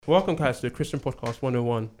Welcome, guys, to the Christian Podcast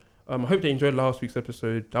 101. I hope they enjoyed last week's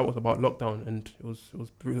episode. That was about lockdown, and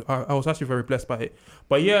I was actually very blessed by it.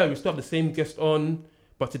 But yeah, we still have the same guest on,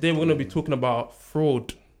 but today we're going to be talking about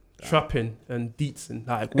fraud, trapping, and deets, and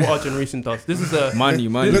like what our generation does. This is a money. A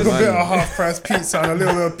little bit of half-price pizza and a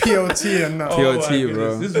little bit of PLT and that. PLT,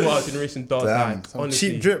 bro. This is what our generation does. Damn, like, some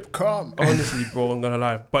honestly, cheap drip, calm. honestly, bro, I'm gonna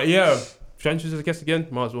lie. But yeah, should I introduce the guest again?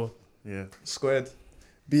 Might as well. Yeah, squared.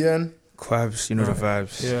 BN. Quabs, you know the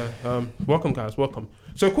vibes. Yeah. Welcome, guys. Welcome.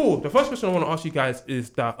 So cool. The first question I want to ask you guys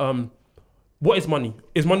is that what is money?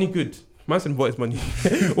 Is money good? Man said, what is money?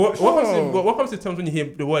 what comes to terms when you hear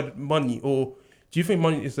the word money? Or do you think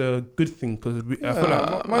money is a good thing? Because I feel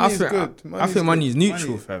like money is good. I think money is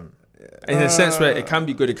neutral, fam. In a sense where it can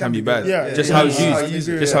be good, it can be bad. Yeah, just yeah, how it's yeah, used.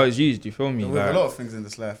 yeah. Just how it's used. You feel me? With a lot of things in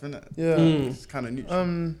this life, isn't it? Yeah. It's kind of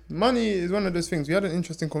neutral. Money is one of those things. We had an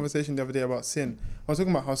interesting conversation the other day about sin. I was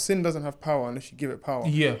talking about how sin doesn't have power unless you give it power.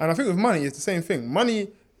 Yeah. And I think with money, it's the same thing. Money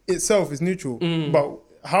itself is neutral, but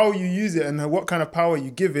how you use it and what kind of power you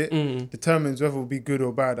give it determines whether it will be good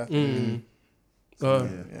or bad. I think.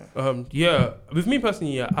 With me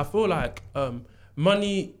personally, I feel like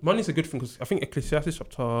money's a good thing because I think Ecclesiastes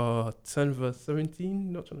chapter 10 verse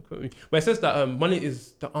 17, not trying to quote me, but it says that money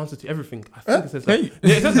is the answer to everything. I think it says that. Yeah,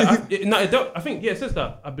 it says that. It says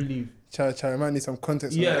that, I believe. Chai, I might need some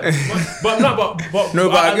context. Yeah, on that. but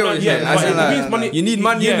I get what you're saying. As in, it means money. You need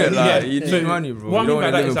money in it. Like, you So need money, bro. what I You mean don't by want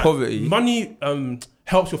to that live is in that poverty. money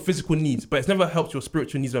helps your physical needs, but it's never helped your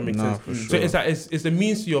spiritual needs. That makes sense. For So sure. it's that it's the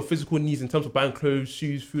means to your physical needs in terms of buying clothes,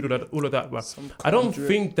 shoes, food, all of that. But I don't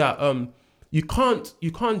think that you can't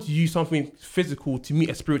use something physical to meet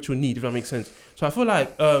a spiritual need, if that makes sense. So I feel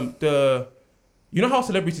like you know how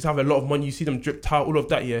celebrities have a lot of money, you see them dripped out, all of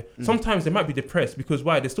that, yeah? Sometimes they might be depressed because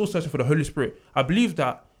why? They're still searching for the Holy Spirit. I believe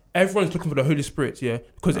that everyone's looking for the Holy Spirit, yeah?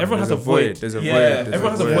 Because everyone has a void. There's a void.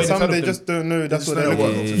 Everyone has a void inside Some of they them. just don't know. That's what just they're don't know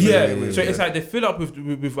looking what- for. Yeah, so it's like they fill up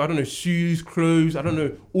with I don't know, shoes, clothes, I don't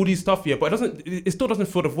know, all these stuff, yeah, but it still doesn't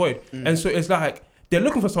fill the void. And so it's like they're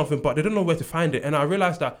looking for something, but they don't know where to find it. And I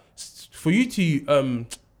realized that for you to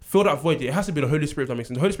fill that void, it has to be the Holy Spirit, if that makes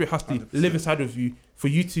sense. The Holy Spirit has to 100%. live inside of you for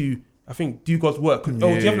you to, I think, do God's work. Do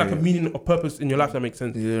you have like a meaning or purpose in your life that makes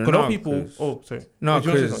sense? Yeah, Because a lot of no, people, 'cause- sorry. No, Do you want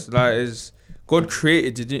to say because something? like is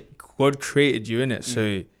God created you in it,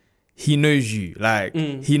 so He knows you. Like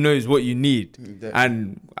He knows what you need,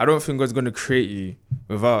 and I don't think God's gonna create you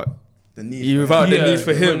without The need. the Yeah, need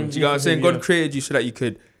for Him. when Do you know what I'm you saying? need for God Him, created you so that you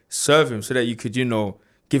could serve Him, so that you could,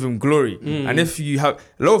 give Him glory. And if you have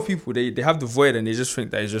a lot of people, they have the void and they just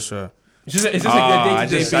think that it's just a. It's just like a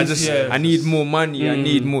day-to-day basis, I need more money. I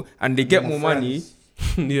need more, and they get more money.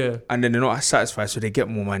 yeah. And then they're not satisfied, so they get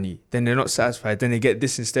more money. Then they're not satisfied, then they get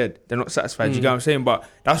this instead. They're not satisfied. You get what I'm saying? But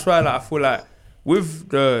that's why, I feel like with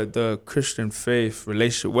the Christian faith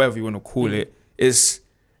relationship, whatever you want to call it, is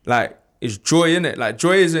joy in it. Like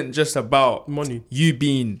joy isn't just about Money. you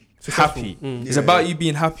being Successful. happy. It's about you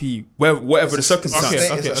being happy whatever the circumstance.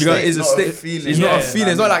 Okay. Do you know, it's a state. feeling. It's not a Yeah. feeling.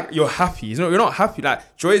 It's not like you're happy. You're not happy.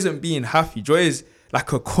 Like joy isn't being happy. Joy is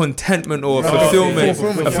like a contentment or a fulfillment.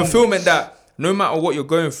 Fulfillment, A yeah. fulfillment that no matter what you're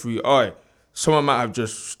going through, someone might have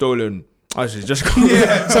just stolen.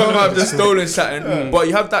 Someone might have just stolen something, but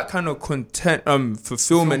you have that kind of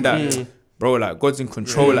fulfillment that, bro, like God's in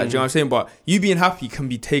control. Like, do you know what I'm saying? But you being happy can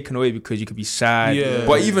be taken away because you could be sad. Yeah.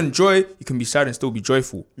 But even joy, you can be sad and still be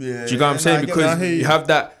joyful. Yeah, Do you get what I'm saying? I Because hear you. you have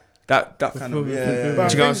that kind of, yeah. But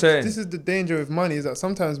Do you get what I'm saying? This is the danger with money, is that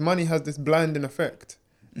sometimes money has this blinding effect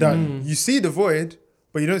that you see the void,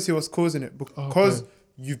 but you don't see what's causing it because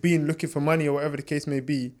you've been looking for money or whatever the case may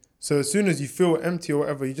be. So as soon as you feel empty or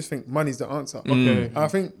whatever, you just think money's the answer. Okay. And I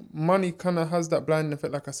think money kind of has that blinding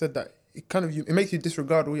effect, like I said, that it makes you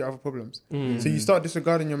disregard all your other problems. So you start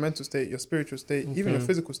disregarding your mental state, your spiritual state, even your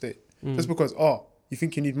physical state, just because you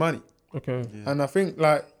think you need money. Okay. And I think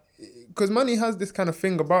because money has this kind of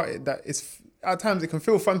thing about it that at times it can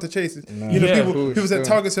feel fun to chase. Yeah, People set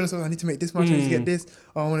targets and stuff. I need to make this much. I need to get this.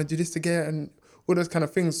 I want to do this to get, and all those kind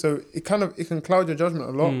of things. So it can cloud your judgment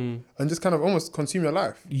a lot and just kind of almost consume your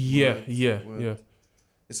life. Yeah.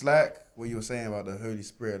 It's like what you were saying about the Holy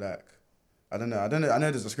Spirit. Like, I don't know. I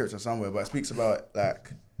know there's a scripture somewhere, but it speaks about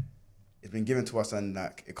like it's been given to us and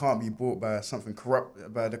like it can't be bought by something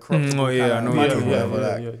corrupt, by the corrupt. Oh, yeah, I know what you're talking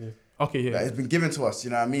about. Okay, yeah. Like, it's been given to us. You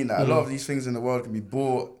know what I mean? Like a lot of these things in the world can be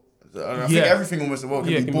bought. I think Yeah. everything almost in the world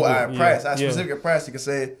can Yeah, be can be bought bought, at a yeah, price. At a yeah. specific price, you can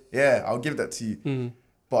say, "Yeah, I'll give that to you."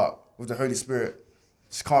 But with the Holy Spirit, it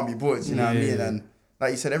just can't be bought. You know what I mean? And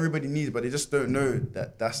like you said, everybody needs, but they just don't know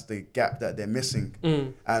that that's the gap that they're missing.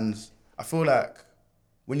 And I feel like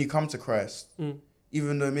when you come to Christ,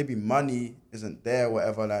 even though maybe money isn't there, or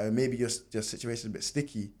whatever, like maybe your situation is a bit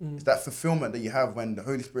sticky, it's that fulfillment that you have when the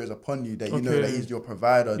Holy Spirit is upon you, that you know that He's your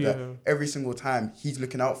provider, that every single time He's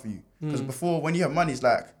looking out for you. Because before, when you have money, it's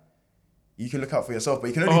like, you can look out for yourself, but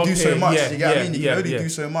you can only do so much. You get what I mean? You can only do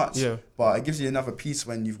so much. Yeah. But it gives you another peace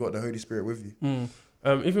when you've got the Holy Spirit with you.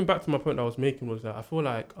 Even back to my point I was making was that I feel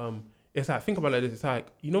like it's like, think about it like this. It's like,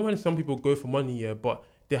 you know, when some people go for money, but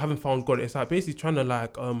they haven't found God. It's like basically trying to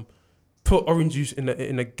like put orange juice in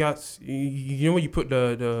the gas. You know when you put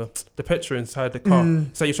the petrol inside the car.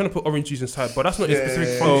 It's like you're trying to put orange juice inside, but that's not a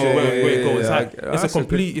specific function where it goes. It's like it's a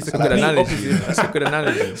complete opposite. That's a good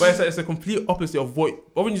analogy. But it's a complete opposite of what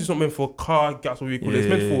orange juice is not meant for car gas. What we call it. It's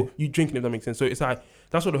meant for you drinking. If that makes sense. So it's like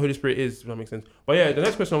that's what the Holy Spirit is. If that makes sense. But yeah, the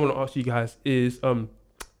next question I want to ask you guys is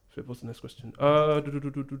what's the next question?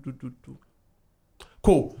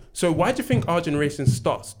 Cool. So why do you think our generation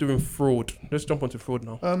starts doing fraud? Let's jump onto fraud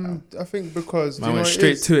now. I think because I went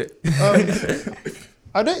straight to it.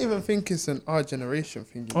 I don't even think it's an our generation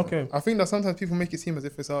thing. Okay. I think that sometimes people make it seem as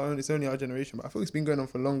if it's only our generation, but I think it's been going on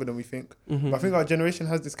for longer than we think. But I think our generation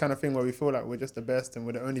has this kind of thing where we feel like we're just the best and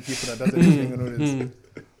we're the only people that does everything and all this.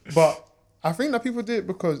 But I think that people do it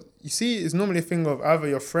because you see, it's normally a thing of either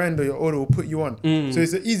your friend or your older will put you on. So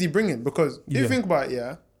it's an easy bring-in because if you think about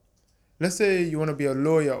it, let's say you want to be a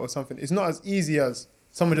lawyer or something, it's not as easy as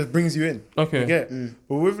someone just brings you in. Okay. You get it?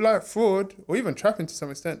 But with like fraud or even trapping to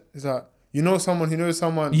some extent, it's like, you know someone who knows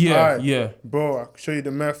someone. Bro, I can show you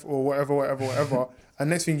the meth or whatever. And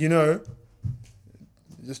next thing you know,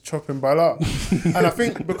 you're just chopping bala. And I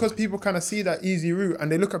think because people kind of see that easy route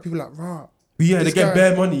and they look at people like, rah. Yeah, they get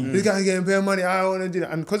bare money. This guy's getting bare money. I want to do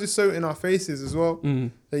that. And because it's so in our faces as well,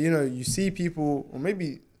 that, you know, you see people, or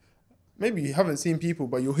maybe you haven't seen people,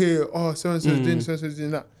 but you'll hear, oh, so-and-so's doing so-and-so's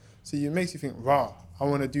doing that. So it makes you think, rah, I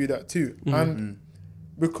want to do that too. And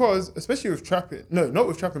because, especially with trapping, no, not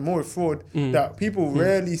with trapping, more with fraud, that people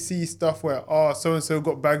rarely see stuff where, oh, so-and-so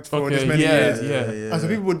got bagged for this many years. And so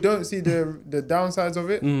people don't see the downsides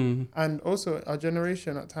of it. And also, our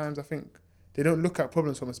generation at times, I think, they don't look at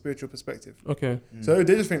problems from a spiritual perspective. Okay. So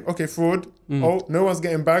they just think, okay, fraud. Oh, no one's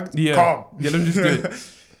getting bagged. Calm. Yeah, let me just do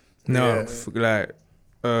it. No, like,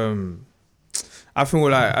 I think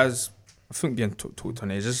I think being talked on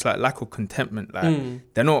it, it's just like lack of contentment.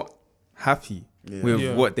 Like they're not happy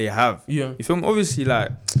with what they have. Yeah. You feel me? Obviously,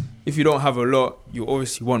 like if you don't have a lot, you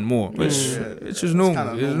obviously want more, which is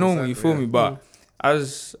normal. It's normal. You feel me? But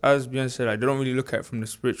as Bjorn said, like they don't really look at it from the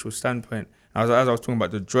spiritual standpoint. As I was talking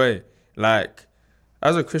about the joy, like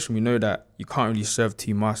as a Christian, we know that you can't really serve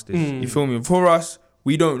two masters. You feel me? For us,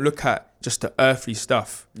 we don't look at just the earthly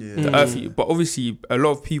stuff, the earthly. But obviously, a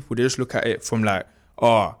lot of people, they just look at it from like,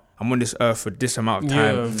 oh, I'm on this earth for this amount of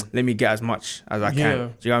time. Let me get as much as I can. Do you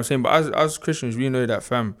know what I'm saying? But as Christians, we know that,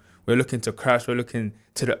 fam, we're looking to Christ. We're looking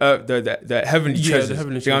to the earth, the heavenly treasures. Do you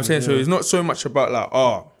know what I'm saying? So it's not so much about like,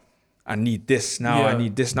 oh, I need this now. I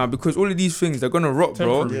need this now, because all of these things, they're gonna rot,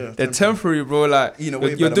 bro. They're temporary, bro. Like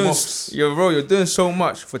you're doing so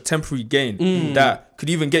much for temporary gain that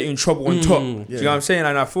could even get you in trouble on top. Do you know what I'm saying?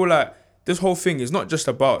 And I feel like this whole thing is not just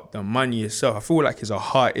about the money itself. I feel like it's a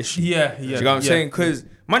heart issue. Do you know what I'm saying? Because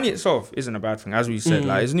money itself isn't a bad thing, as we said.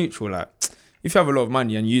 Like it's neutral. Like if you have a lot of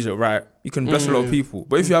money and you use it right, you can bless a lot of people.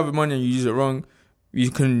 But if you have money and you use it wrong, you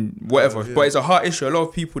can whatever. But it's a heart issue. A lot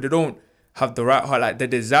of people, they don't have the right heart. Like their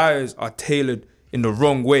desires are tailored in the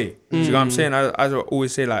wrong way. Do you know what I'm saying? As I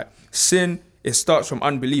always say, like sin, it starts from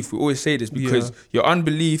unbelief. We always say this because your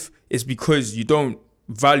unbelief is because you don't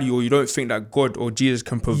value or you don't think that God or Jesus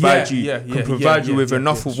can provide you with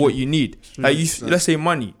enough of what you need. Like let's say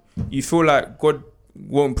money. You feel like God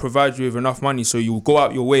won't provide you with enough money, so you will go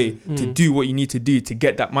out your way to do what you need to do to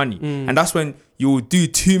get that money. And that's when you will do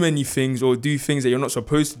too many things or do things that you're not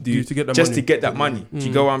supposed to do to get that money. Do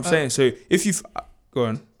you get what I'm saying? So if you go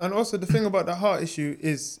on. And also the thing about the heart issue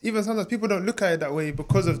is even sometimes people don't look at it that way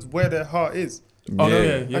because of where their heart is.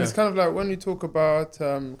 And it's kind of like when you talk about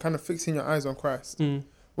kind of fixing your eyes on Christ.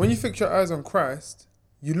 When you fix your eyes on Christ,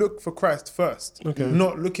 you look for Christ first,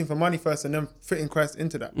 not looking for money first and then fitting Christ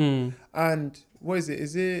into that. And what is it?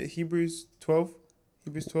 Is it Hebrews 12?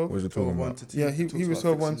 Hebrews 12? What is it talking about? Yeah, Hebrews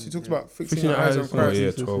 12:1. She talks about fixing your eyes on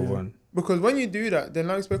Christ. 12:1. Because when you do that, then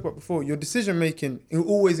like we spoke about before, your decision making, it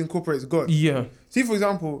always incorporates God. See, for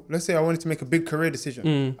example, let's say I wanted to make a big career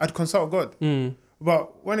decision. I'd consult God.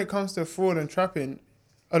 But when it comes to fraud and trapping,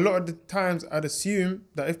 a lot of the times I'd assume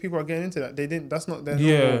that if people are getting into that, that's not their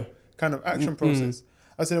normal kind of action process.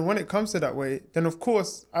 I said, when it comes to that way, then of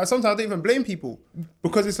course, sometimes I don't even blame people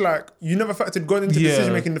because it's like, you never factored God into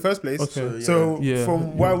decision making in the first place. So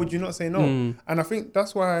why would you not say no? And I think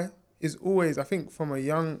that's why it's always, I think from a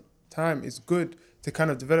young time, it's good to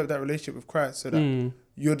kind of develop that relationship with Christ, so that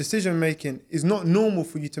your decision making is not normal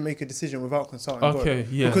for you to make a decision without consulting God.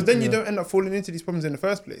 Yeah. Because then you don't end up falling into these problems in the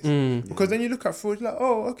first place. Because then you look at fraud, you're like,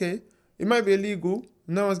 oh, okay, it might be illegal,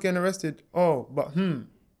 no one's getting arrested. Oh, but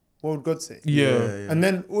what would God say? Yeah. And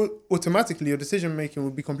then automatically your decision making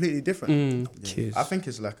would be completely different. Yeah. I think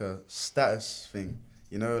it's like a status thing.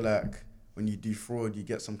 You know, like when you do fraud, you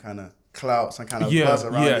get some kind of clout, some kind of buzz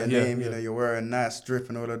around your name. You know, you're wearing nice drip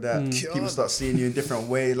and all of that. People start seeing you in different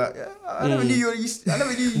ways. Like, I never knew you're a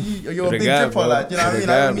big dripper. Like, you know what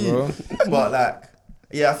I mean? But like,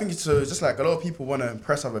 I think it's just like a lot of people want to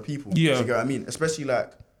impress other people. Yeah. You get what I mean? Especially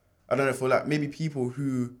like, I don't know, for like maybe people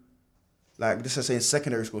who, like, just to say in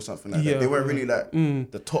secondary school or something like that, they weren't really like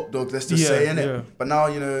the top dogs, let's just say, innit? Yeah. But now,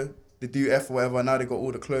 you know, they do F or whatever, now they got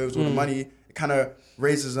all the clothes, all the money, it kind of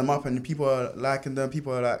raises them up and people are liking them,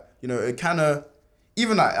 people are like, you know, it kind of,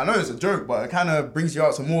 even like, I know it's a joke, but it kind of brings you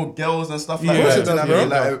out to more girls and stuff like that. You know what I mean?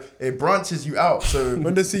 Like, it branches you out. So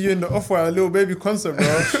when they see you in the Off-White Lil Baby concert, bro.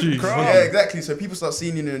 yeah, exactly. So people start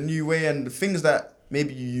seeing you in a new way, and the things that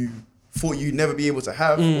maybe you thought you'd never be able to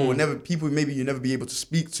have, or people maybe you never be able to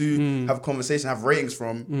speak to, have a conversation, have ratings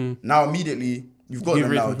from, now immediately you've got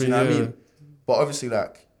them now, do you know what I mean? But obviously,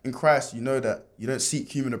 like, in Christ, you know that you don't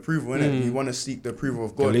seek human approval, innit? You want to seek the approval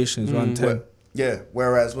of God. Galatians 1:10.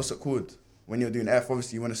 Whereas, what's it called? When you're doing F,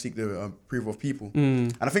 obviously you want to seek the approval of people.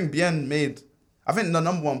 And I think Bien I think the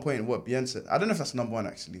number one point, what Bien said, I don't know if that's the number one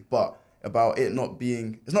actually, but about it not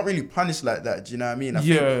being, it's not really punished like that, do you know what I mean? I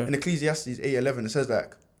think in Ecclesiastes 8:11, it says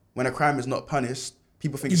like, when a crime is not punished,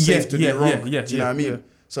 people think it's safe to do wrong. Do you know what I mean?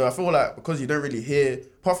 So I feel like because you don't really hear,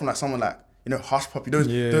 apart from like someone like, you know, Hush Puppy, those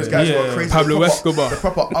guys who are crazy. Pablo Escobar. The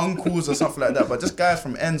proper uncles or something like that. But just guys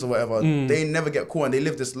from ends or whatever, they never get caught and they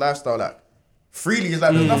live this lifestyle like freely. It's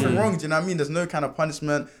like there's nothing wrong, do you know what I mean? There's no kind of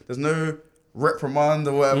punishment, there's no reprimand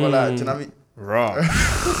or whatever, like, do you know what I mean? Raw.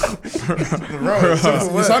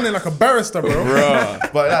 You're sounding like a barrister, bro.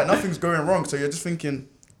 But like nothing's going wrong, so you're just thinking,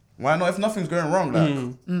 why not? If nothing's going wrong, like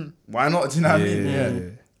why not? Do you know what I mean? Yeah.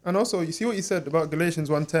 And also, you see what you said about Galatians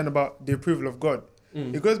 1:10 about the approval of God.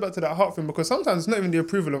 It goes back to that heart thing, because sometimes it's not even the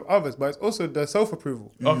approval of others, but it's also the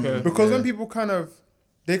self-approval. Okay. Because when people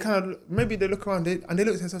maybe they look around and they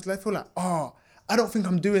look at themselves, they feel like, I don't think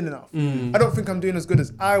I'm doing enough. I don't think I'm doing as good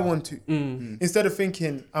as I want to. Instead of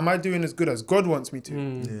thinking, am I doing as good as God wants me to?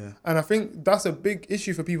 And I think that's a big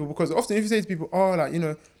issue for people, because often if you say to people, like, you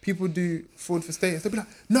know, people do fraud for status, they'll be like,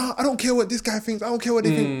 no, I don't care what this guy thinks. I don't care what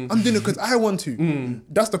they think. I'm doing it because I want to.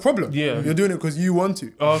 That's the problem. You're doing it because you want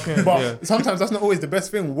to. But sometimes that's not always the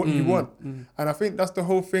best thing, what you want. And I think that's the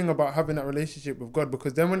whole thing about having that relationship with God,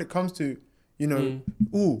 because then when it comes to, you know,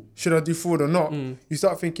 should I do fraud or not? You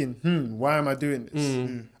start thinking, why am I doing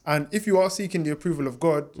this? And if you are seeking the approval of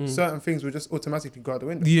God, certain things will just automatically go out the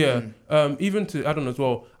window. Even to add on as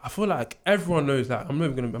well, I feel like everyone knows that, I'm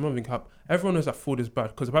not even cap, everyone knows that fraud is bad,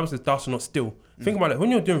 because the Bible says thou shalt not steal. Think about it,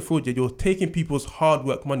 when you're doing fraud, you're taking people's hard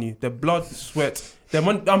work money, their blood, sweat, their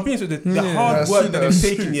money, I'm being serious, the hard work that they're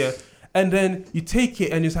taking, and then you take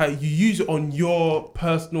it and it's like you use it on your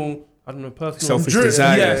personal selfish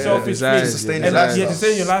desire. Selfish desire. to sustain your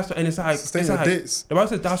lifestyle. And it's like, dates. The Bible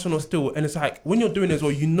says thou shalt not steal. And it's like, when you're doing it as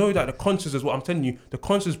well, you know that the conscience is what I'm telling you. The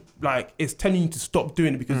conscience, like, is telling you to stop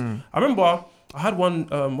doing it. Because I remember I had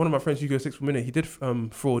one of my friends, Hugo 6 per minute, he did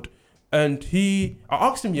fraud. And I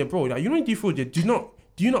asked him, bro, like, you know when you do fraud, do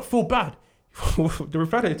you not feel bad? The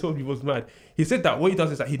reply that he told me was mad. He said that what he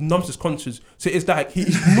does is that he numbs his conscience. So it's like he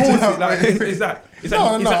ignores it. Like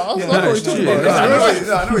I know what he's talking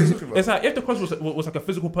about. It's like if the conscience was like a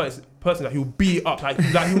physical person that he'll beat it up, like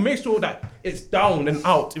he'll make sure that it's down and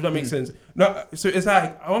out. If that makes sense. No, so it's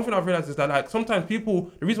like one thing I've realized is that like sometimes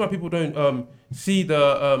the reason why people don't see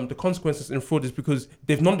the consequences in fraud is because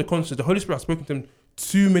they've numbed the conscience. The Holy Spirit has spoken to them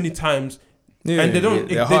too many times. And they don't.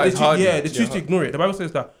 They choose to ignore it. The Bible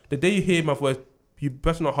says that the day you hear my voice, you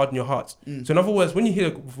better not harden your hearts. So in other words, when you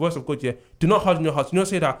hear the voice of God, do not harden your hearts. Do not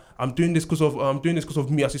say that I'm doing this because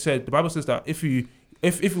of me. As you said, the Bible says that if you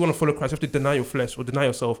want to follow Christ, you have to deny your flesh or deny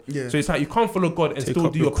yourself. So it's like you can't follow God and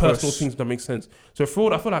still do your personal things. That makes sense. So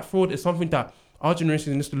fraud, I feel like fraud is something that our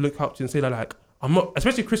generation needs to look up to and say that like, I'm not,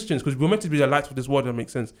 especially Christians, because we're meant to be the light of this world. That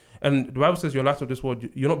makes sense. And the Bible says you're light of this world.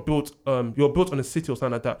 You're not built. You're built on a city or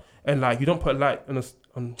something like that. And like you don't put light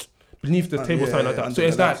on beneath the table, something like that. So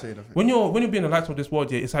it's like when you're being the light of this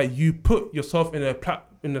world, it's like you put yourself in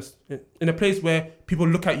a place where people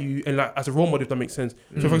look at you and like as a role model. If that makes sense.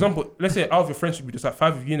 So for example, let's say out of your friendship, there's like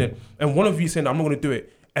 5 of you in it, and one of you saying I'm not going to do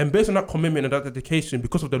it. And based on that commitment and that dedication,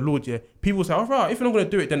 because of the Lord, people say, all right, if you're not going to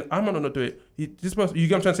do it, then I might not do it. This person, you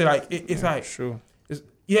get what I'm trying to say? Like it's like sure.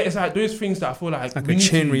 Yeah, it's like those things that I feel like Like we a need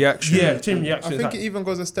chain to- reaction. Yeah, chain reaction. I think it even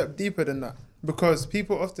goes a step deeper than that, because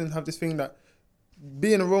people often have this thing that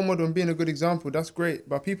being a role model and being a good example, that's great,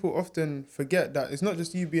 but people often forget that it's not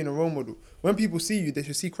just you being a role model. When people see you, they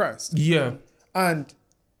should see Christ. Yeah. And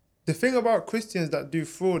the thing about Christians that do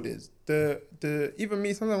fraud is the even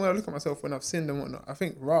me, sometimes when I look at myself when I've sinned and whatnot, I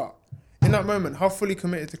think, in that moment, how fully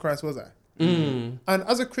committed to Christ was I? Mm. And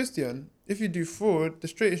as a Christian, if you do fraud, the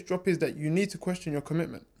straightest drop is that you need to question your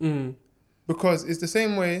commitment. Mm. Because it's the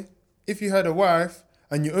same way if you had a wife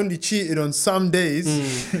and you only cheated on some days,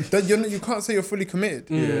 that you can't say you're fully committed.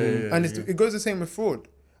 And it goes the same with fraud.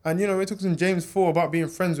 And you know, we're talking in James 4 about being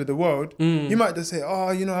friends with the world. You might just say,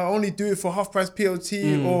 oh, you know, I only do it for half price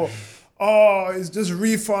PLT, or oh, it's just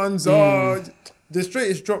refunds. Oh, the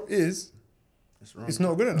straightest drop is it's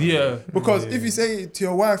not good enough. Yeah. Because if you say to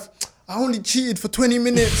your wife, I only cheated for 20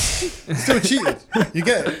 minutes, still cheated. You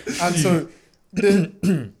get it? And so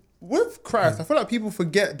with Christ, I feel like people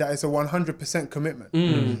forget that it's a 100%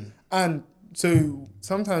 commitment. And so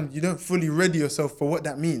sometimes you don't fully ready yourself for what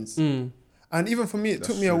that means. And even for me, it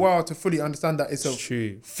took me a while to fully understand that it's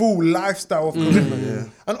a full lifestyle of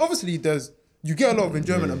commitment. And obviously you get a lot of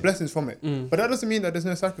enjoyment and blessings from it. But that doesn't mean that there's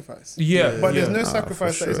no sacrifice. But there's no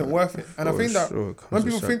sacrifice that isn't worth it. And I think that when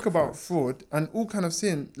people think about fraud and all kind of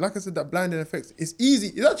sin, like I said, that blinding effects, it's easy.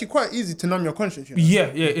 It's actually quite easy to numb your conscience. You know? Yeah,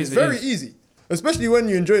 it It's is. very easy. Especially when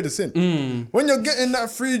you enjoy the sin. When you're getting that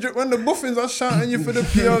free drink, when the buffins are shouting you for the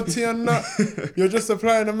PLT and that, you're just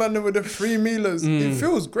supplying the man with the free mealers. It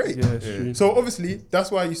feels great. Yeah, it's true. So obviously, that's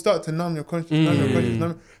why you start to numb your conscience,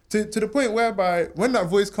 to the point whereby when that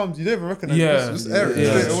voice comes, you don't even recognize it. Just air it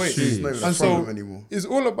straight away. It's not even And a problem so anymore. it's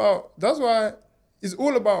all about, that's why it's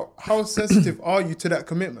all about how sensitive are you to that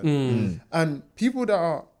commitment. And people that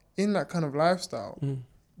are in that kind of lifestyle,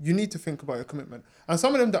 you need to think about your commitment. And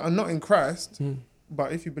some of them that are not in Christ,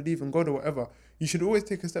 but if you believe in God or whatever, you should always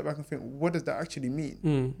take a step back and think, what does that actually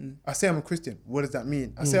mean? I say I'm a Christian, what does that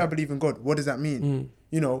mean? I say I believe in God, what does that mean?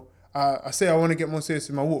 You know, I say I want to get more serious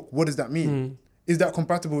in my walk, what does that mean? Is that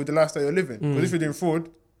compatible with the lifestyle you're living? Because if you're doing fraud,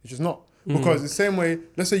 it's just not. Because the same way,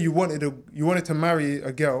 let's say you wanted to marry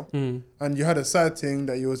a girl and you had a side thing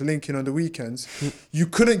that you was linking on the weekends, you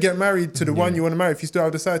couldn't get married to the one you want to marry if you still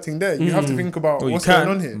have the side thing there. You have to think about what's going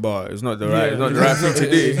on here. But it's not the right, it's not the right thing to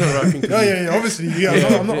do. It's not the right thing to do. Yeah, obviously.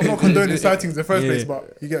 I'm not condoning side things in the first place,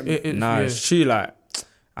 but you get me. It's true. Like,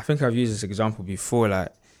 I think I've used this example before. Like,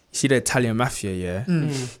 you see the Italian mafia, yeah.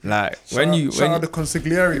 Like Shout out the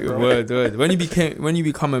consigliere, bro. word. When you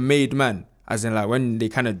become a made man, as in like when they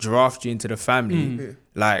kind of draft you into the family,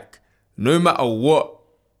 like no matter what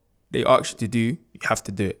they ask you to do, you have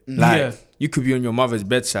to do it. Like you could be on your mother's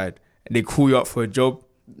bedside and they call you up for a job,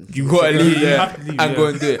 you gotta leave and go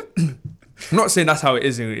and do it. I'm not saying that's how it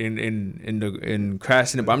is in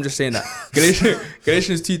Christ, but I'm just saying that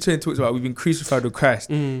Galatians 2:20 talks about we've been crucified with Christ.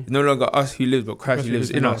 It's no longer us who lives, but Christ who lives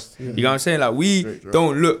in us. You know what I'm saying? Like we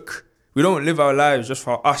don't live our lives just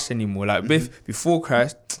for us anymore. Like before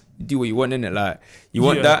Christ, you do what you want in it. Like you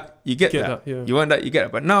want that, you get that. You want that, you get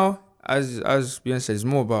it. But now, as Beyonce said, it's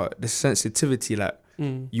more about the sensitivity. Like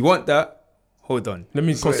you want that. Hold on. Let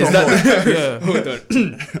me Hold on. Is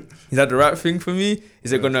that the right thing for me?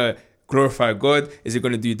 Is it gonna glorify God? Is it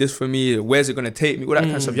gonna do this for me? Where's it gonna take me? All that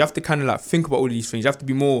kind of stuff. You have to kind of like think about all these things. You have to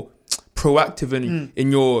be more proactive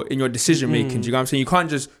in your decision making. Do you know what I'm saying? You can't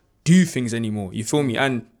just do things anymore. You feel me?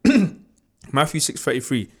 And Matthew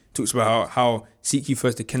 6:33 talks about how seek ye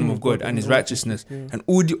first the kingdom of God and His righteousness, and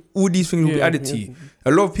all these things will be added to you.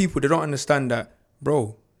 A lot of people, they don't understand that,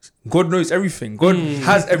 bro. God knows everything. God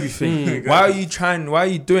has everything. Why are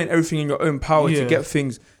you doing everything in your own power to get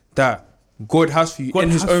things that God has for you in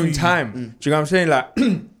His own time? Do you know what I'm saying? Like,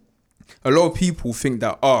 a lot of people think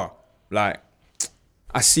that, like,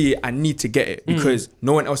 I see it, I need to get it because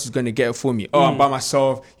no one else is going to get it for me. I'm by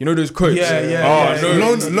myself. You know those quotes?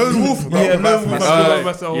 Lone wolf, bro. I I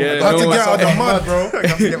have to get out of the mud, bro. I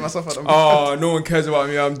have to get myself out of the No one cares about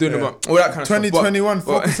me. I'm doing about all that kind of stuff. 2021,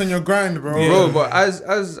 focus on your grind, bro. Bro, but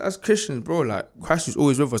as Christians, bro, like Christ is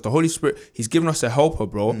always with us. The Holy Spirit, He's given us a helper,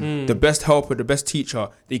 bro. The best helper, the best teacher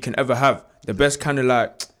that you can ever have. The best kind of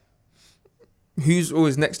like, who's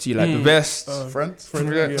always next to you, like the best friend.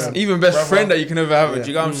 even best friend that you can ever have. Do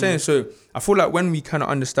you know what I'm saying? So I feel like when we kind of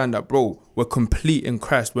understand that, bro, we're complete in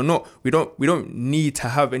Christ. We don't need to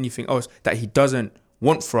have anything else that He doesn't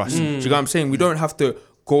want for us. Do you know what I'm saying? We don't have to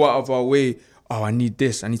go out of our way. I need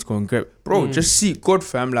this. I need to go and grab. Bro, just seek God,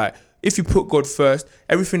 fam. Like, if you put God first,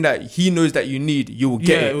 everything that He knows that you need, you will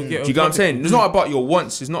get it. Do you know what I'm saying? It's not about your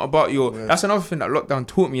wants. It's not about your. That's another thing that lockdown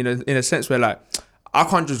taught me in a sense where, like, I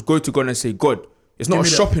can't just go to God and say, God, It's not a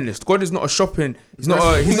shopping list. God is not a shopping. He's not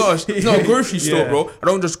a grocery store, bro. I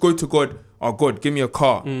don't just go to God. Oh God, give me a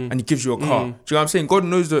car, and He gives you a car. Do you know what I'm saying? God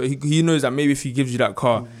knows that He knows that maybe if He gives you that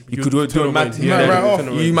car, you could go do a mad thing.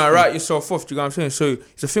 You might write yourself off. Do you know what I'm saying? So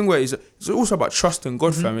it's a thing where it's also about trusting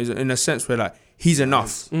God, fam. In a sense where like He's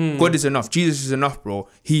enough. God is enough. Jesus is enough, bro.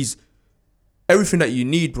 He's everything that you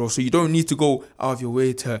need, bro. So you don't need to go out of your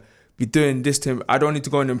way to be doing this to him. I don't need to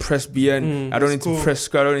go and impress BN. I don't need to press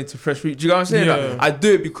Sky. I don't need to press. Do you know what I'm saying? Yeah. Like, I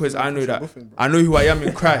do it because I know that I know who I am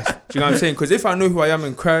in Christ. Do you know what I'm saying? Because if I know who I am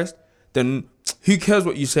in Christ, then who cares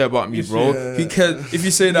what you say about me, bro? Yeah. Who cares if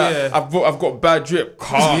you say that I've got bad drip?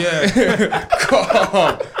 Calm,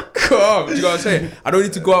 calm. Do you know what I'm saying? I don't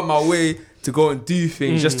need to go out my way to go and do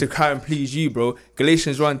things just to try and please you, bro.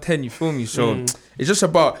 Galatians 1:10, you feel me? So it's just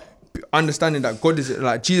about understanding that God is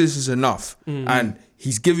like Jesus is enough, and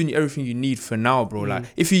He's giving you everything you need for now, bro. Like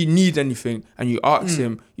if you need anything and you ask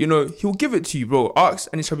Him, you know He'll give it to you, bro. Ask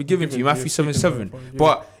and it shall be given to you. Matthew 7:7.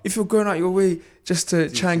 But if you're going out your way just to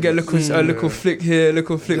try and get a little flick here,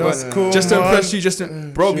 little flick just to impress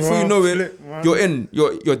you, bro. Before you know it,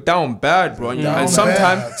 you're down bad, bro. And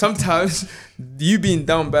sometimes you being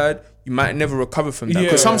down bad, you might never recover from that.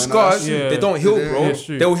 Because some scars they don't heal, bro.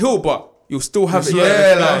 They'll heal, but you'll still have it,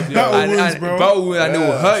 battle wounds, and it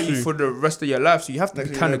will hurt you for the rest of your life. So you have to be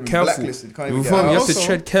kind of careful. You have to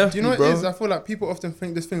tread carefully, do you know what bro. it is? I feel like people often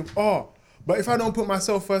think this thing of, but if I don't put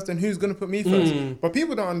myself first, then who's gonna put me first? But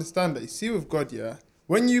people don't understand that. You see, with God,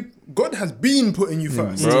 God has been putting you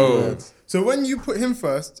first, bro. So when you put Him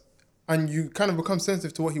first, and you kind of become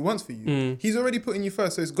sensitive to what He wants for you, He's already putting you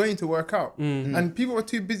first, so it's going to work out. And people are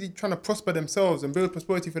too busy trying to prosper themselves and build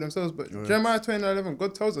prosperity for themselves. But Jeremiah 29:11,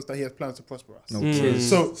 God tells us that He has plans to prosper us.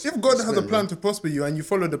 So if God has a plan to prosper you and you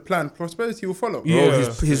follow the plan, prosperity will follow.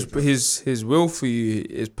 Bro, his will for you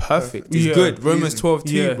is perfect. It's good. Romans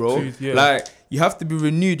 12:2, bro. Like you have to be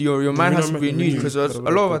renewed. Your mind has to be renewed because a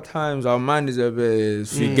lot of the times our mind is a bit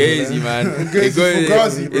fugazi, man.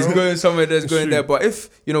 It's going somewhere that's going there. But if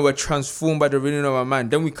we're transformed by the renewing of our mind,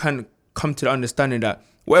 then we can come to the understanding that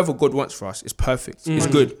whatever God wants for us is perfect. It's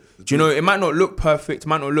good. Do you know? It might not look perfect. It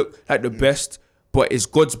might not look like the best, but it's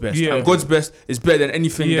God's best. And God's best is better than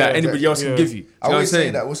anything that anybody else can give you. I always say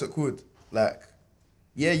that. What's it called? Like,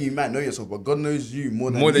 yeah, you might know yourself, but God knows you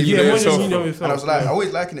more than you know yourself. And I was like, I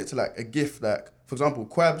always liken it to like a gift. Like, for example,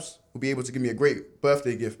 Quabs will be able to give me a great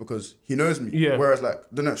birthday gift because he knows me. Whereas like, I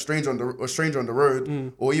don't know, a stranger on the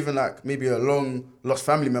road, or even like maybe a long lost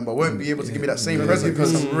family member won't be able to give me that same present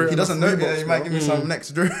because he doesn't know me. He might give me some next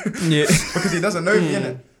door because he doesn't know me,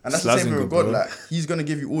 innit? And that's the same thing with God. Like, He's gonna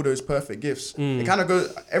give you all those perfect gifts. It kind of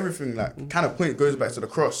goes, everything like kind of point goes back to the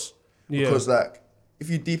cross because like if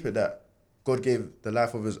you deep it that God gave the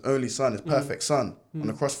life of His only Son, His perfect Son, on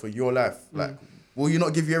the cross for your life. Like, will you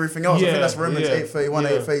not give you everything else? I think that's Romans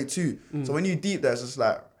 8:31, 8:32. So when you deep that, it's just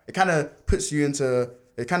like, it kind of puts you into,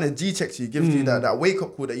 it kind of G-checks you, gives you that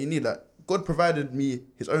wake-up call that you need. That God provided me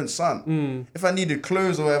His own Son. If I needed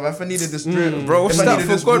clothes or whatever, if I needed this drink, bro, what's that for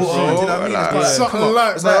God, bro? Do you know what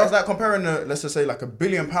I mean? It's like comparing, let's just say like £1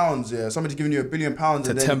 billion. Yeah, somebody's giving you £1 billion, and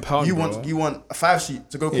then £10. You want a 5-sheet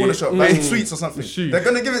to go corner shop, buying sweets or something. They're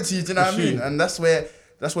gonna give it to you. Do you know what I mean? And that's where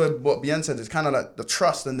what Bien said is kind of like the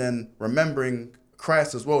trust, and then remembering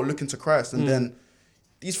Christ as well, looking to Christ, and then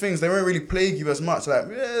these things, they won't really plague you as much. Like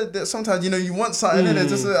sometimes you want something in it,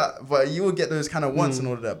 just but you will get those kind of wants and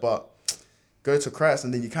all of that. But go to Christ,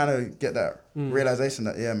 and then you kind of get that realization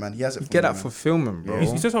that man, He has it. Get that fulfillment, bro.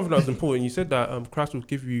 You said something that was important. You said that Christ will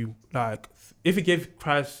give you, like, if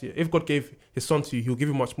God gave His Son to you, He'll give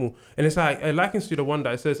you much more. And it's like it likens to the one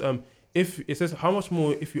that it says how much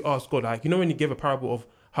more if you ask God. Like, when you give a parable of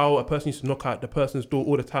how a person used to knock at the person's door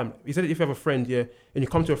all the time. He said if you have a friend, and you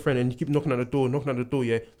come to a friend and you keep knocking at the door,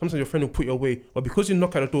 sometimes your friend will put you away. But because you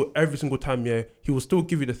knock at the door every single time, He will still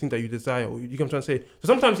give you the thing that you desire. You get what I'm trying to say? So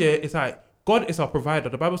sometimes, it's like God is our provider.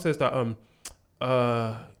 The Bible says that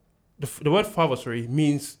the word father,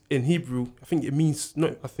 means in Hebrew, it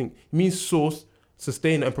means source,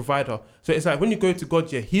 sustainer, and provider. So it's like when you go to God,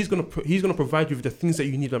 He's gonna provide you with the things that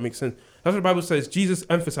you need. That makes sense. That's what the Bible says. Jesus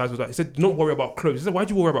emphasizes that. He said, "Do not worry about clothes." He said, "Why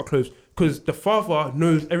do you worry about clothes?" Because the Father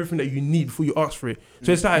knows everything that you need before you ask for it.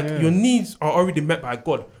 So it's like your needs are already met by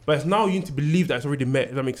God, but it's now you need to believe that it's already met.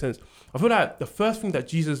 If that makes sense. I feel like the first thing that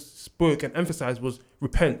Jesus spoke and emphasized was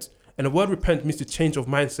repent. And the word repent means to change your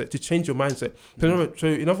mindset, So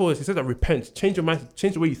in other words, He said that repent, change your mindset,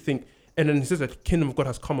 change the way you think. And then He says that the kingdom of God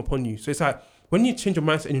has come upon you. So it's like, when you change your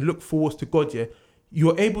mindset and you look forward to God,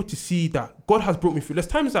 you're able to see that God has brought me through. There's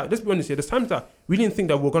times that, let's be honest there's times that we didn't think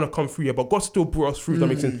that we're going to come through but God still brought us through, if that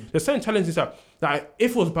makes sense. There's certain challenges that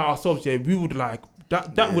if it was by ourselves, we would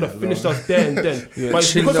that would have finished us there and then. Yeah, But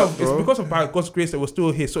it's chill because up, of bro. it's because of by God's grace that we're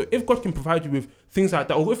still here. So if God can provide you with things like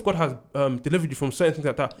that, or if God has delivered you from certain things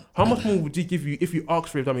like that, how much more would He give you if you ask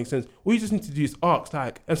for it? If that makes sense. All you just need to do is ask.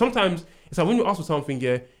 Like, and sometimes it's like when you ask for something,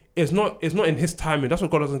 yeah, it's not in His timing. That's why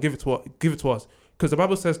God doesn't give it to us. Because the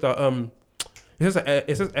Bible says that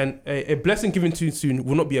it says a blessing given too soon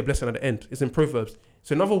will not be a blessing at the end. It's in Proverbs.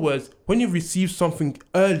 So in other words, when you receive something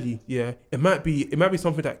early, yeah, it might be a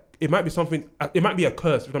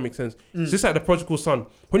curse, if that makes sense. It's just like the prodigal son.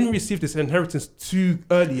 When you receive this inheritance too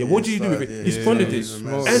early, yeah, what do you do with it? You squandered it.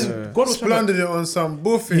 And God was splundered it on some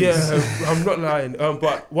buffins. Yeah, I'm not lying.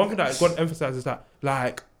 But one thing that God emphasizes is that,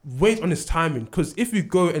 like, wait on His timing, because if you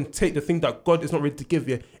go and take the thing that God is not ready to give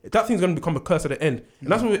you, that thing's going to become a curse at the end.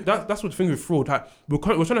 And that's what the thing with fraud. Like, we're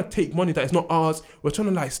trying to take money that is not ours. We're trying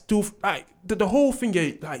to like steal. Like the whole thing,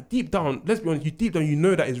 yeah, like deep down. Let's be honest. You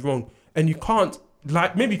know that is wrong, and you can't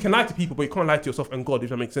like. Maybe you can lie to people, but you can't lie to yourself and God. If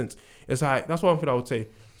that makes sense. It's like that's one thing I would say.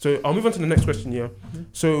 So I'll move on to the next question. Yeah.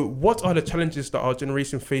 So what are the challenges that our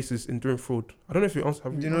generation faces in doing fraud? I don't know if you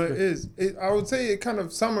answer. You know, it is. I would say it kind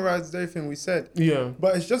of summarizes everything we said. Yeah.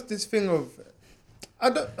 But it's just this thing of,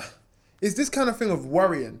 it's this kind of thing of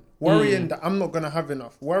worrying that I'm not gonna have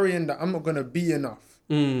enough, worrying that I'm not gonna be enough,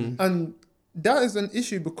 and that is an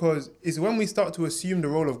issue because it's when we start to assume the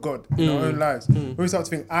role of God in our own lives. When we start to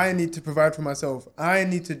think, I need to provide for myself, I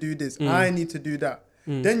need to do this, I need to do that.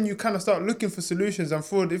 Then you kind of start looking for solutions, and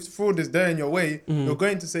fraud. If fraud is there in your way, you're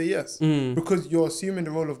going to say yes because you're assuming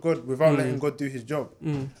the role of God without letting God do His job.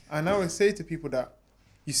 And I always say to people that,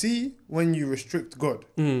 you see, when you restrict God,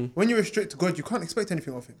 you can't expect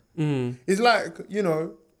anything of Him. It's like, you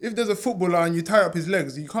know, if there's a footballer and you tie up his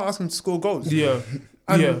legs, you can't ask him to score goals. Yeah.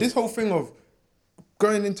 And this whole thing of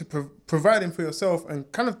going into providing for yourself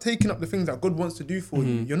and kind of taking up the things that God wants to do for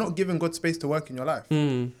you, you're not giving God space to work in your life.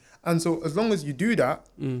 And so as long as you do that,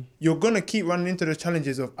 you're going to keep running into the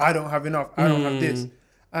challenges of, I don't have enough, I don't have this.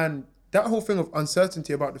 And that whole thing of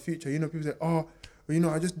uncertainty about the future, you know, people say, oh, well, you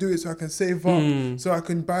know, I just do it so I can save up, so I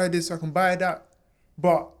can buy this, so I can buy that.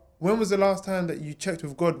 But when was the last time that you checked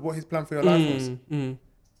with God what His plan for your life was?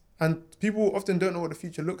 And people often don't know what the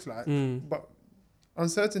future looks like, but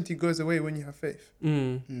uncertainty goes away when you have faith.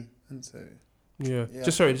 And so... Yeah.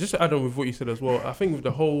 Just to add on with what you said as well, I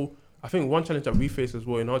think one challenge that we face as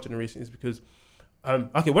well in our generation is because, when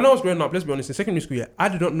I was growing up, let's be honest, in secondary school, I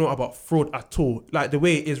did not know about fraud at all, like the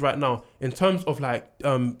way it is right now, in terms of like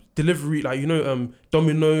delivery, like, you know,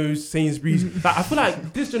 Domino's, Sainsbury's. Like, I feel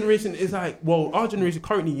like this generation is like, well, our generation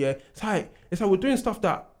currently, it's like we're doing stuff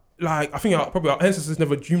that, like, I think probably our ancestors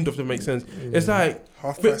never dreamed of, to make sense. It's like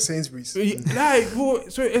half price Sainsbury's. Like, well,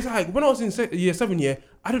 so it's like when I was in year 7,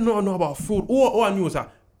 I did not know about fraud. All I knew was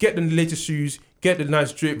that get the latest shoes, get the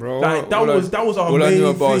nice drip. Bro, like that was our main thing. All I knew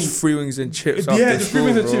about was free wings and chips. Yeah, the free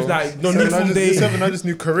wings and chips. Like no new from day. I just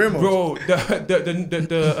knew Karima. Bro,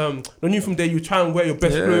 the new from day. You try and wear your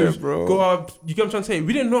best clothes. Bro. Go up. You get what I'm trying to say?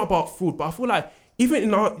 We didn't know about food, but I feel like even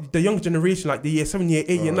in the young generation, like the year 7, year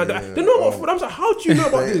 8, year 9, they know about food. I'm like, how do you know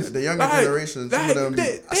about this? The younger generation, some of them,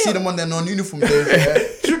 I see them on their non-uniform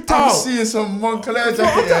days. Tripped out. I'm seeing some Moncler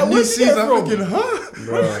jacket and new seeds. I'm thinking,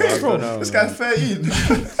 huh? This guy's 13.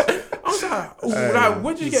 I was like,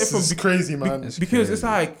 where did you get it from? It's crazy, man. Because it's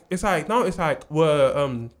like now it's like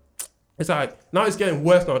we're it's like now it's getting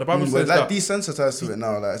worse now. The Bible says we're like that desensitized to it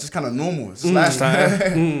now. Like it's just kind of normal. It's lifestyle.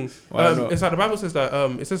 It's like the Bible says that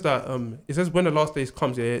it says when the last days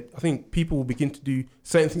comes, I think people will begin to do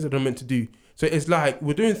certain things that they're meant to do. So it's like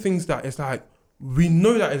we're doing things that it's like we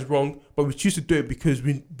know that is wrong, but we choose to do it because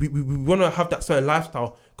we want to have that certain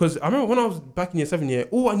lifestyle. Because I remember when I was back in year 7,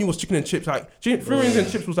 all I knew was chicken and chips. Like free wings and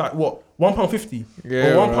chips was like what, £1.50 or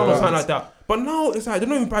 £1 or something like that. But now it's like they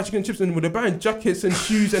don't even buy chicken and chips anymore. They're buying jackets and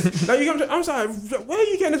shoes and like you get. I was like, where are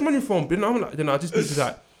you getting this money from? But I'm like, I just need to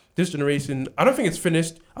like this generation. I don't think it's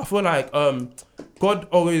finished. I feel like God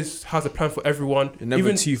always has a plan for everyone. It's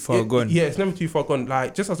never too far gone. Yeah, it's never too far gone.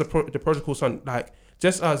 Like just as the prodigal son, like.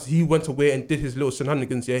 Just as he went away and did his little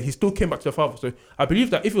shenanigans, he still came back to the Father. So I believe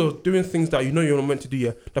that if you're doing things that you know you're not meant to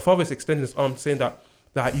do, the Father is extending his arm, saying that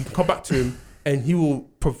you can come back to him and he will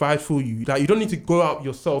provide for you. Like you don't need to go out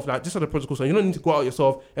yourself. Like just as the prodigal son, you don't need to go out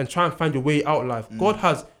yourself and try and find your way out of life. God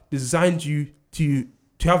has designed you to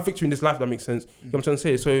have victory in this life. That makes sense. You know what I'm trying to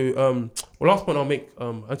say. So last point I'll make. I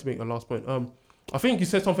have to make a last point. I think you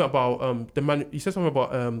said something about You said something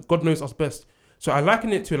about God knows us best. So I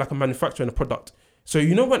liken it to like a manufacturer and a product. So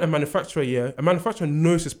you know when a manufacturer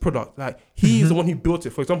knows his product, like he is the one who built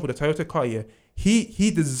it. For example, the Toyota car,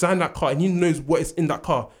 he designed that car and he knows what is in that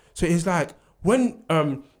car. So it's like when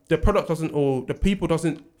the product doesn't or the people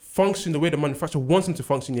doesn't function the way the manufacturer wants them to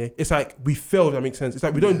function, yeah, it's like we fail, if that makes sense. It's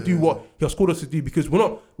like we don't do what he has called us to do because we're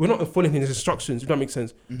not following his instructions, if that makes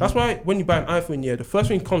sense. That's why when you buy an iPhone, yeah, the first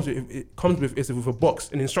thing it comes with is with a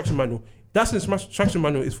box, an instruction manual. That's an instruction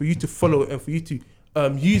manual is for you to follow and for you to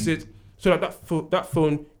use it so that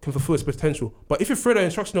phone can fulfill its potential. But if you throw the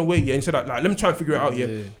instruction away, yeah, and you say that, like, let me try and figure it out, yeah.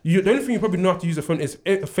 The only thing you probably know how to use a phone is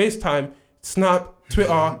FaceTime, Snap,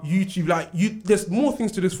 Twitter, YouTube. There's more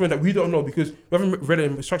things to this phone that we don't know because we haven't read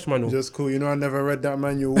an instruction manual. Just cool. You know, I never read that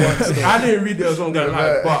manual once. I didn't read it as well,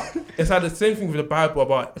 but it's like the same thing with the Bible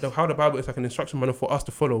about how the Bible is like an instruction manual for us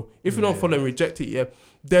to follow. If we don't follow and reject it, yeah,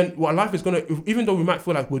 then what life is gonna. Even though we might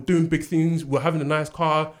feel like we're doing big things, we're having a nice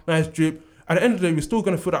car, nice drip. At the end of the day, we're still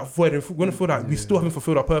gonna feel that void, and we're gonna feel like we still haven't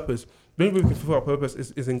fulfilled our purpose. The only way we can fulfill our purpose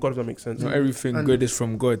is in God, if that makes sense. Not everything good is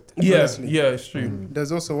from God. Yeah, it's true.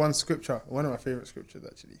 There's also one scripture, one of my favorite scriptures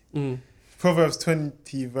actually. Proverbs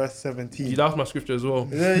 20 verse 17. Yeah, that's my scripture as well.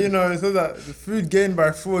 Yeah, you know, it says that the food gained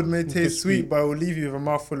by fraud may taste sweet, but it will leave you with a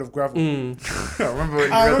mouthful of gravel. I remember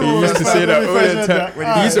when He used to say that all the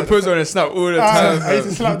time. He used to post on a snap all the time. I used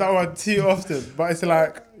to slap that one too often, but it's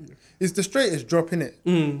like, it's the straightest drop in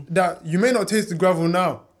it. That you may not taste the gravel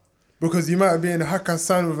now because you might be in a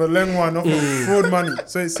Hakkasan with a lengwan off of fraud money,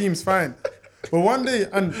 so it seems fine. But one day,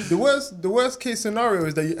 and the worst case scenario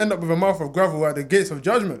is that you end up with a mouth of gravel at the gates of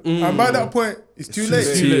judgment, and by that point, it's too late.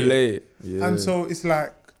 It's too late. Yeah. And so it's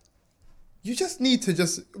like, you just need to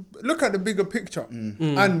just look at the bigger picture.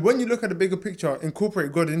 And when you look at the bigger picture,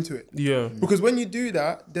 incorporate God into it. Yeah. Because when you do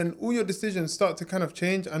that, then all your decisions start to kind of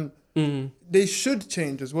change, and they should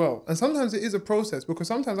change as well. And sometimes it is a process, because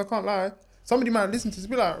sometimes, I can't lie, somebody might listen to this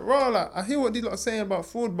and be like, "Raw, like, I hear what these lot are saying about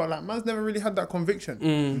fraud, but like, man's never really had that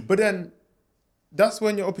conviction." But then that's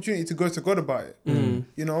when your opportunity to go to God about it,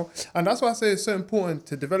 you know? And that's why I say it's so important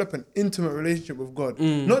to develop an intimate relationship with God.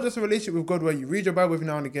 Not just a relationship with God where you read your Bible every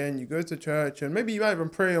now and again, you go to church, and maybe you might even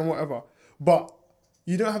pray and whatever. But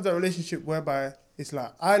you don't have that relationship whereby it's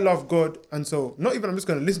like, I love God, and so not even I'm just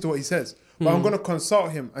going to listen to what he says, but I'm going to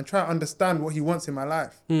consult him and try to understand what he wants in my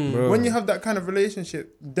life. When you have that kind of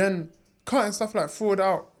relationship, then cutting stuff like fraud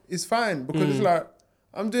out is fine, because it's like,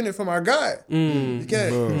 I'm doing it for my guy. You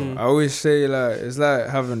get it? I always say, like, it's like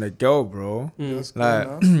having a girl, bro. Like,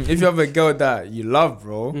 if you have a girl that you love,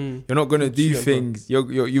 bro, you're not gonna do things.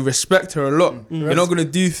 You respect her a lot. You're not gonna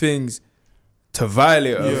do things to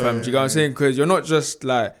violate her, fam. Do you get what I'm saying? Because you're not just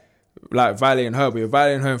like violating her, but you're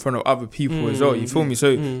violating her in front of other people as well. You feel me?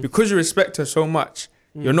 So because you respect her so much,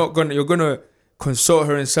 you're gonna consult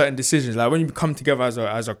her in certain decisions. Like when you come together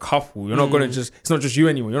as a couple, you're not gonna it's not just you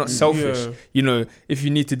anymore. You're not selfish. You know, if you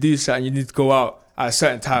need to do something, you need to go out at a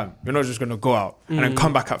certain time. You're not just gonna go out and then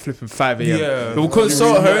come back at flipping 5 a.m. You'll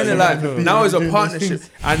consult her in it. Like now is a partnership,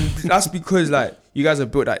 and that's because like you guys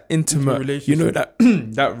have built that intimate, you know, that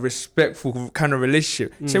that respectful kind of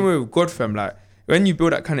relationship. Same way with God, fam. Like when you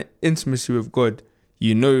build that kind of intimacy with God,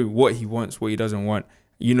 you know what he wants, what he doesn't want.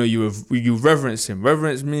 You know, you reverence him.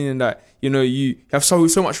 Reverence meaning that, you know, you have so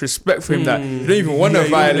much respect for him that you don't even want to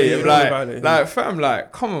violate him. Like, fam,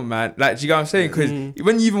 like, come on, man. Like, do you get what I'm saying? Because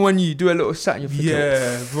when you do a little sat, you're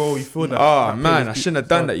thinking, bro, you feel that. Oh, man, I shouldn't have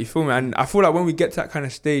done that. You feel me? And I feel like when we get to that kind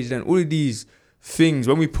of stage, then all of these things,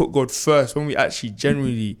 when we put God first, when we actually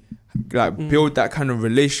genuinely like build that kind of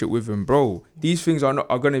relationship with him, bro, these things are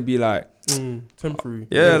going to be like temporary.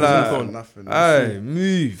 Yeah, like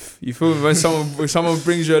move. You feel me? When someone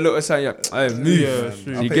brings you a little sign, move.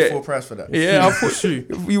 Yeah, I'll pay full price for that. Yeah, I'll put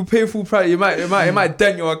you pay full price. It might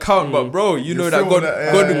dent your account, but bro, you know that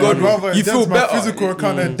God, you feel better. My physical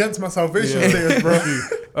account and dents my salvation status,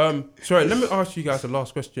 bro. Sorry, let me ask you guys the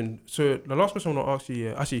last question. So the last question I want to ask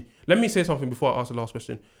you, actually, let me say something before I ask the last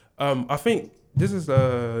question. I think this is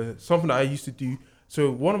something that I used to do. So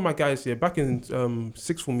one of my guys here, back in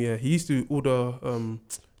sixth form year, he used to order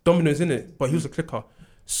Domino's in it, but he was a clicker.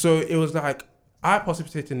 So it was like, I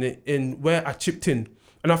participated in it in where I chipped in.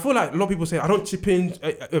 And I feel like a lot of people say, I don't chip in,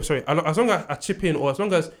 as long as I chip in, or as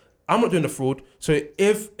long as I'm not doing the fraud. So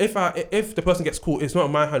if the person gets caught, it's not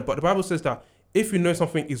in my hand. But the Bible says that if you know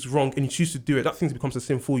something is wrong and you choose to do it, that thing becomes a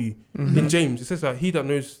sin for you. In James, it says that he that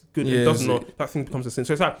knows good and doesn't know, that thing becomes a sin.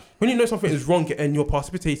 So it's like, when you know something is wrong and you're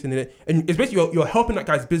participating in it, and it's basically you're helping that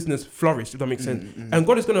guy's business flourish, if that makes sense. And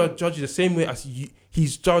God is going to judge you the same way as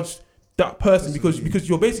he's judged that person, because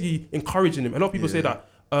you're basically encouraging him. A lot of people say that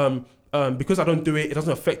because I don't do it, it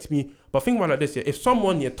doesn't affect me. But think about it like this, if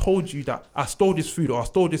someone told you that I stole this food or I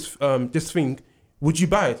stole this this thing, would you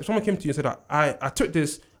buy it? If someone came to you and said that I took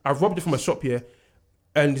this, I robbed it from a shop here,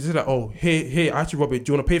 and you say that, oh, hey, I actually robbed it.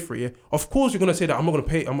 Do you want to pay for it? Yeah. Of course, you're gonna say that I'm not gonna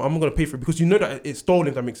pay. I'm gonna pay for it because you know that it's stolen.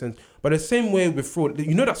 If that makes sense. But the same way with fraud,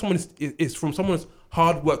 you know that someone is from someone's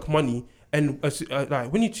hard work money, and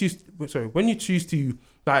like when you choose to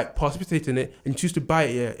like participate in it and choose to buy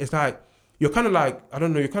it, yeah, it's like you're kind of like, I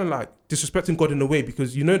don't know, you're kind of like disrespecting God in a way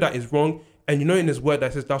because you know that is wrong. And you know in his word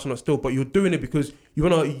that says thou shalt not steal, but you're doing it because you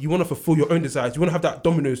wanna fulfill your own desires. You wanna have that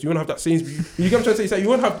Domino's, you wanna have that Sainsbury's. You get what I'm trying to say? It's like you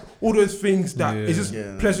wanna have all those things that it's just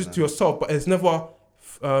pleasures to yourself, but it's never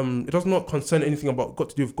it does not concern anything about got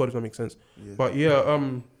to do with God, if that makes sense. Yeah. But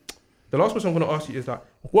the last question I'm gonna ask you is that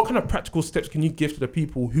what kind of practical steps can you give to the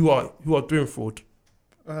people who are doing fraud?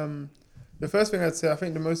 The first thing I'd say, I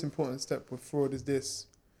think the most important step with fraud is this: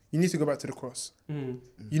 you need to go back to the cross.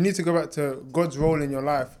 You need to go back to God's role in your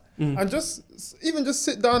life. And just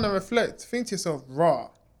sit down and reflect. Think to yourself,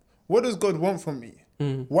 what does God want from me?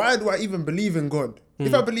 Why do I even believe in God?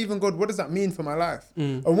 If I believe in God, what does that mean for my life?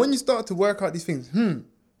 And when you start to work out these things,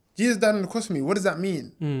 Jesus died on the cross for me. What does that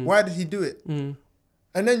mean? Why did he do it? And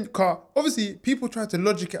then, obviously, people try to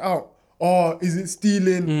logic it out. Oh, is it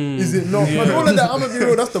stealing? Is it not? But all of that, I'm gonna be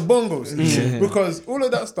real, that's the bongos. Because all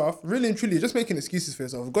of that stuff, really and truly, you're just making excuses for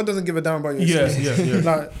yourself. God doesn't give a damn about your excuses.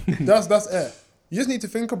 Like, that's air. You just need to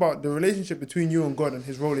think about the relationship between you and God and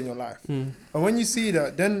his role in your life. And when you see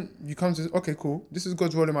that, then you come to, okay, cool. This is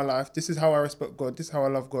God's role in my life. This is how I respect God. This is how I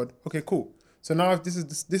love God. Okay, cool. So now if this is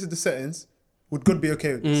the settings, would God be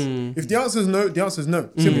okay with this? If the answer is no, the answer is no.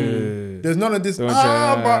 Simple. There's none of this,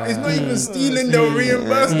 but it's not even stealing. They'll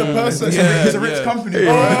reimburse the person. It's a rich company.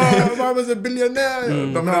 I was a billionaire.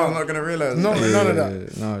 I'm not going to realise. None of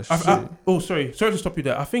that. No, sorry to stop you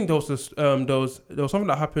there. I think there was something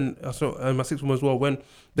that happened in my sixth one as well when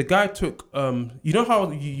the guy took, you know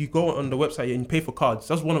how you go on the website and you pay for cards?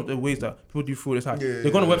 That's one of the ways that people do fraud. It's like they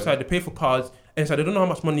go on the website, they pay for cards, and so they don't know how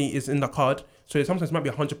much money is in the card. So sometimes it might be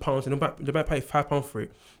 £100 and they might pay £5 for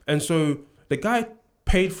it. And so the guy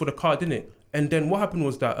paid for the card, didn't it? And then what happened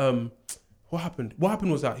was that what happened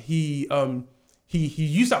was that he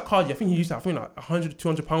used that card. I think he used that like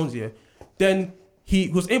 £100-200. Yeah. Then he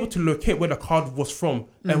was able to locate where the card was from.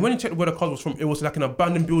 And when he checked where the card was from, it was like an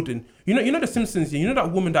abandoned building. You know the Simpsons. You know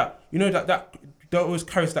that woman that that always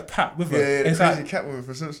carries that cat with her. Yeah, the crazy cat woman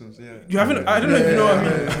for Simpsons. Yeah. You haven't? I don't know if you know what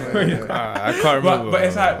I mean. I can't remember. But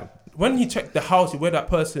it's like when he checked the house where that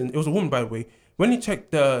person, it was a woman by the way. When he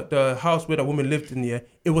checked the house where that woman lived in there,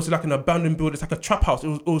 it was like an abandoned building. It's like a trap house.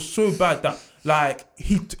 It was so bad that like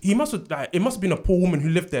he must have like it must have been a poor woman who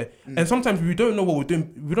lived there. And sometimes we don't know what we're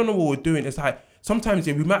doing. We don't know what we're doing. It's like sometimes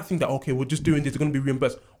we might think that okay, we're just doing this. We're going to be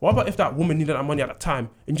reimbursed. What about if that woman needed that money at that time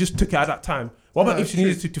and just took it at that time? What about if she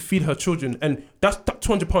needed to feed her children and that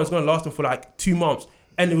 £200 is going to last them for like 2 months?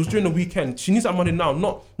 And it was during the weekend. She needs that money now,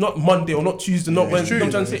 not Monday or not Tuesday, not Wednesday. You know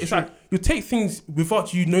what I'm trying to say? It's like you take things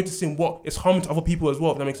without you noticing what is harming to other people as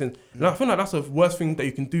well, if that makes sense. And I feel like that's the worst thing that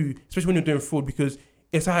you can do, especially when you're doing fraud, because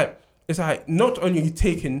it's like not only are you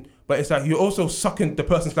taking, but it's like you're also sucking the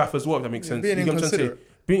person's life as well, if that makes sense. Being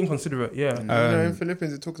inconsiderate. Being inconsiderate, yeah. In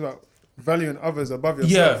Philippians it talks about valuing others above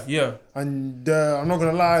yourself. Yeah. And I'm not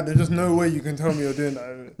gonna lie, there's just no way you can tell me you're doing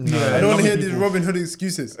that. I don't want to hear these Robin Hood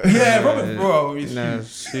excuses. Robin, bro. No,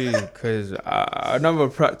 see, because another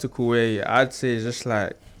practical way I'd say is just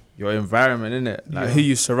like your environment, innit? Like who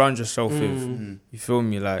you surround yourself with. You feel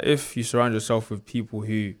me? Like if you surround yourself with people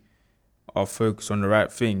who are focused on the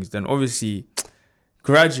right things, then obviously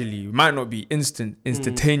gradually, it might not be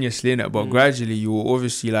instantaneously in it, but gradually you will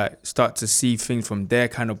obviously like start to see things from their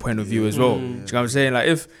kind of point of view as well. Do you know what I'm saying? Like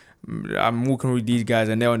if I'm walking with these guys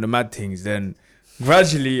and they're on the mad things, then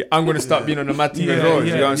gradually I'm going to start being on the mad thing as well.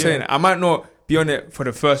 You know what I'm saying? I might not be on it for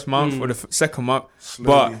the first month or the second month,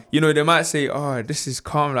 slowly. But you know, they might say, oh, this is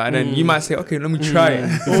calm, like, and then you might say, okay, let me try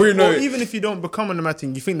it. Or even if you don't become on the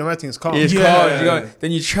matting, you think the matting is calm. It's calm. You go,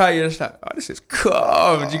 then you try it, and it's like, oh, this is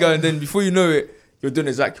calm. You go, and then before you know it, you're doing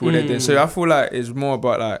exactly what they're doing. So I feel like it's more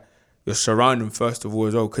about like your surrounding first of all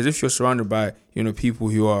as well. Because if you're surrounded by, you know, people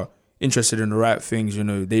who are interested in the right things, you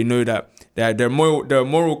know, they know that their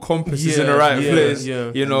moral compass is in the right place.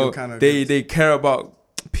 You know, they care about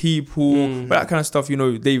people, that kind of stuff. You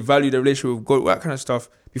know, they value the relationship with God, that kind of stuff.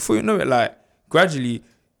 Before you know it, like gradually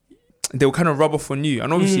they'll kind of rub off on you.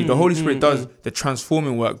 And obviously the Holy Spirit does the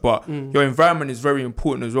transforming work, but your environment is very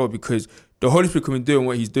important as well, because the Holy Spirit can be doing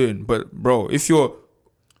what he's doing. But bro, if your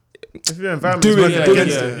environment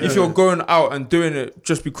if you're going out and doing it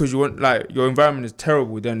just because you want, like, your environment is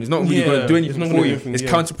terrible, then it's not really going to do anything for you. It's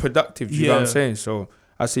counterproductive. Do you know what I'm saying? So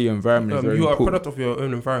I say your environment is very important. You are a product of your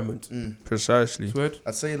own environment. Precisely.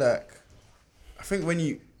 I'd say, like, I think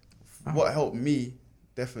what helped me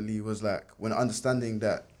definitely was like when understanding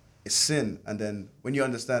that it's sin. And then when you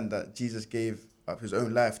understand that Jesus gave up his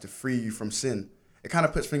own life to free you from sin, it kind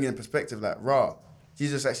of puts things in perspective. Like,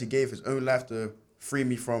 Jesus actually gave his own life to free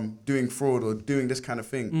me from doing fraud or doing this kind of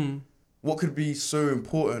thing. What could be so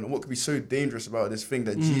important, or what could be so dangerous about this thing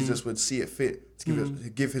that Jesus would see it fit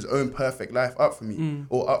to give his own perfect life up for me,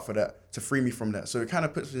 or up for that, to free me from that? So it kind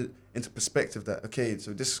of puts it into perspective that, okay,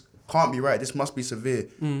 so this can't be right. This must be severe.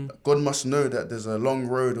 God must know that there's a long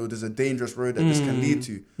road, or there's a dangerous road that this can lead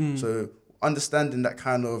to. So understanding that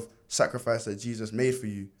kind of sacrifice that Jesus made for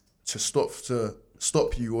you to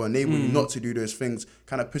stop you or enable you not to do those things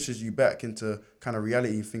kind of pushes you back into kind of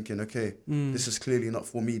reality and thinking, okay, this is clearly not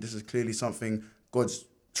for me. This is clearly something God's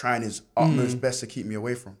trying his utmost best to keep me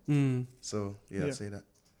away from. So I'd say that.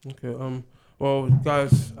 Okay. Well,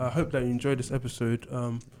 guys, I hope that you enjoyed this episode.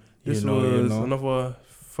 This was another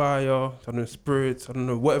fire, I don't know, spirits, I don't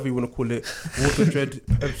know, whatever you want to call it, Water Dread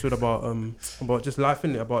episode about just life,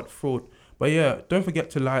 innit, about fraud. But yeah, don't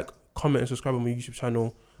forget to like, comment and subscribe on my YouTube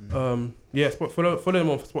channel. Follow them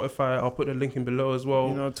on Spotify. I'll put the link in below as well.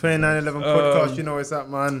 2911 podcast, you know what's up,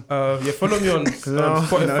 man. Follow me on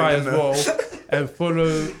Spotify as well, and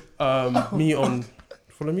follow me on.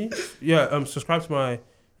 Follow me. Subscribe to my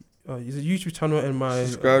YouTube channel and my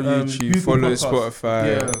subscribe YouTube, Google follow podcast. Spotify.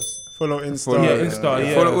 Yeah. Follow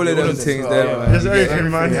Insta. Follow all of them things there, man. Just everything,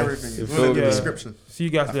 man. Everything. It's all in the description. See you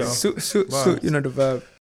guys later. You know the vibe.